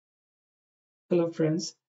Hello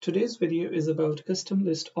friends, today's video is about custom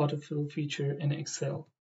list autofill feature in Excel.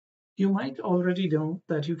 You might already know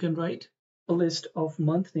that you can write a list of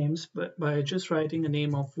month names by just writing a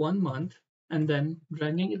name of one month and then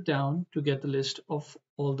dragging it down to get the list of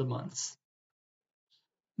all the months.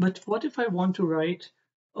 But what if I want to write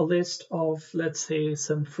a list of, let's say,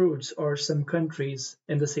 some fruits or some countries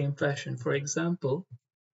in the same fashion? For example,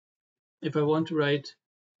 if I want to write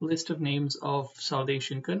a list of names of South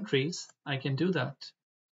Asian countries, I can do that.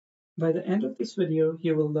 By the end of this video,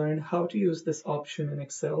 you will learn how to use this option in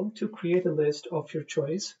Excel to create a list of your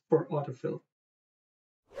choice for autofill.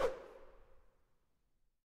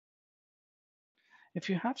 If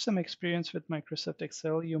you have some experience with Microsoft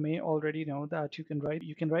Excel, you may already know that you can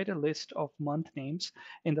write a list of month names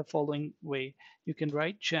in the following way. You can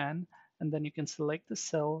write Jan, and then you can select the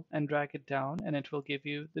cell and drag it down, and it will give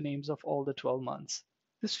you the names of all the 12 months.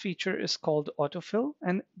 This feature is called autofill,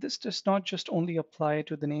 and this does not just only apply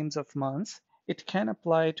to the names of months. It can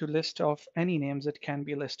apply to list of any names. It can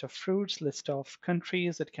be a list of fruits, list of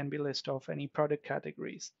countries, it can be a list of any product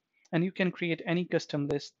categories. And you can create any custom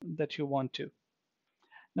list that you want to.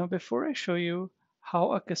 Now, before I show you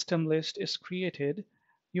how a custom list is created,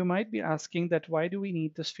 you might be asking that why do we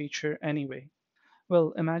need this feature anyway?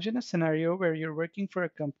 Well, imagine a scenario where you're working for a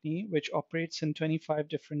company which operates in 25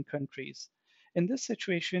 different countries. In this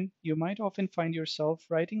situation, you might often find yourself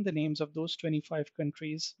writing the names of those 25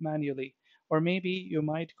 countries manually. Or maybe you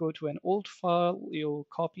might go to an old file, you'll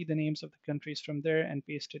copy the names of the countries from there and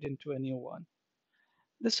paste it into a new one.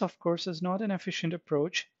 This, of course, is not an efficient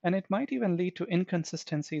approach, and it might even lead to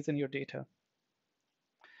inconsistencies in your data.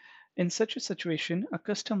 In such a situation, a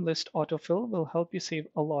custom list autofill will help you save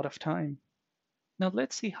a lot of time. Now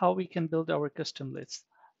let's see how we can build our custom lists.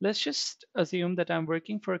 Let's just assume that I'm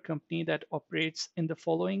working for a company that operates in the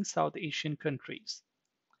following South Asian countries.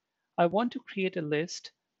 I want to create a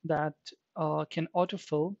list that can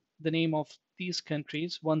autofill the name of these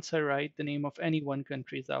countries once I write the name of any one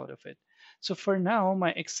countries out of it. So for now, my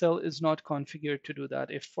Excel is not configured to do that.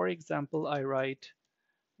 If, for example, I write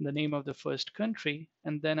the name of the first country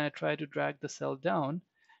and then I try to drag the cell down,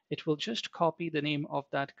 it will just copy the name of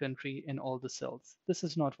that country in all the cells. This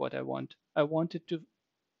is not what I want. I want it to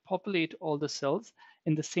populate all the cells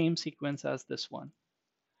in the same sequence as this one.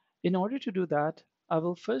 In order to do that, I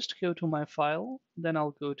will first go to my file, then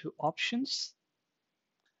I'll go to Options,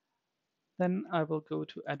 then I will go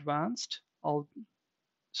to Advanced. I'll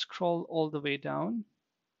scroll all the way down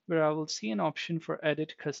where I will see an option for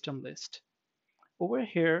Edit Custom List. Over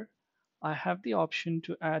here, I have the option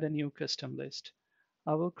to add a new custom list.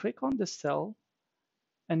 I will click on this cell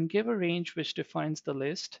and give a range which defines the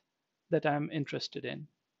list that I'm interested in.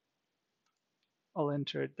 I'll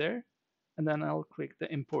enter it there, and then I'll click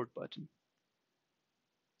the Import button.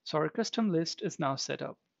 So our custom list is now set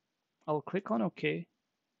up. I'll click on OK,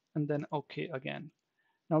 and then OK again.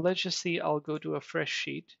 Now let's just see, I'll go to a fresh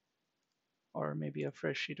sheet, or maybe a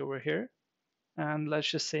fresh sheet over here. And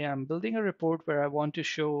let's just say I'm building a report where I want to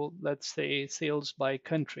show, let's say, sales by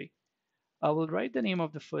country. I will write the name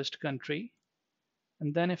of the first country,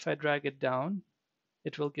 and then if I drag it down,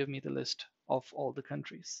 it will give me the list of all the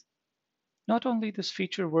countries. Not only this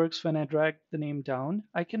feature works when I drag the name down,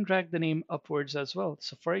 I can drag the name upwards as well.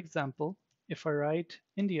 So for example, if I write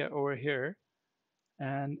India over here,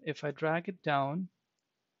 and if I drag it down,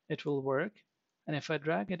 it will work. And if I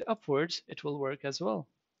drag it upwards, it will work as well.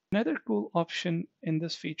 Another cool option in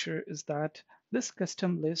this feature is that this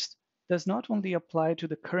custom list does not only apply to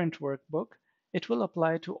the current workbook, it will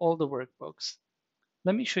apply to all the workbooks.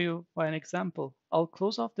 Let me show you by an example. I'll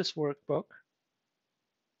close off this workbook.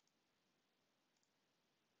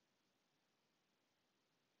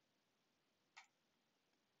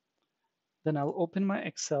 Then I'll open my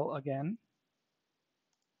Excel again.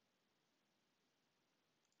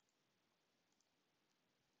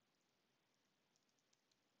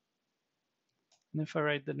 And if I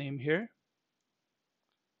write the name here,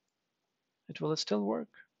 it will still work.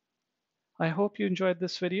 I hope you enjoyed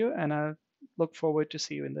this video, and I look forward to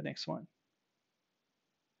see you in the next one.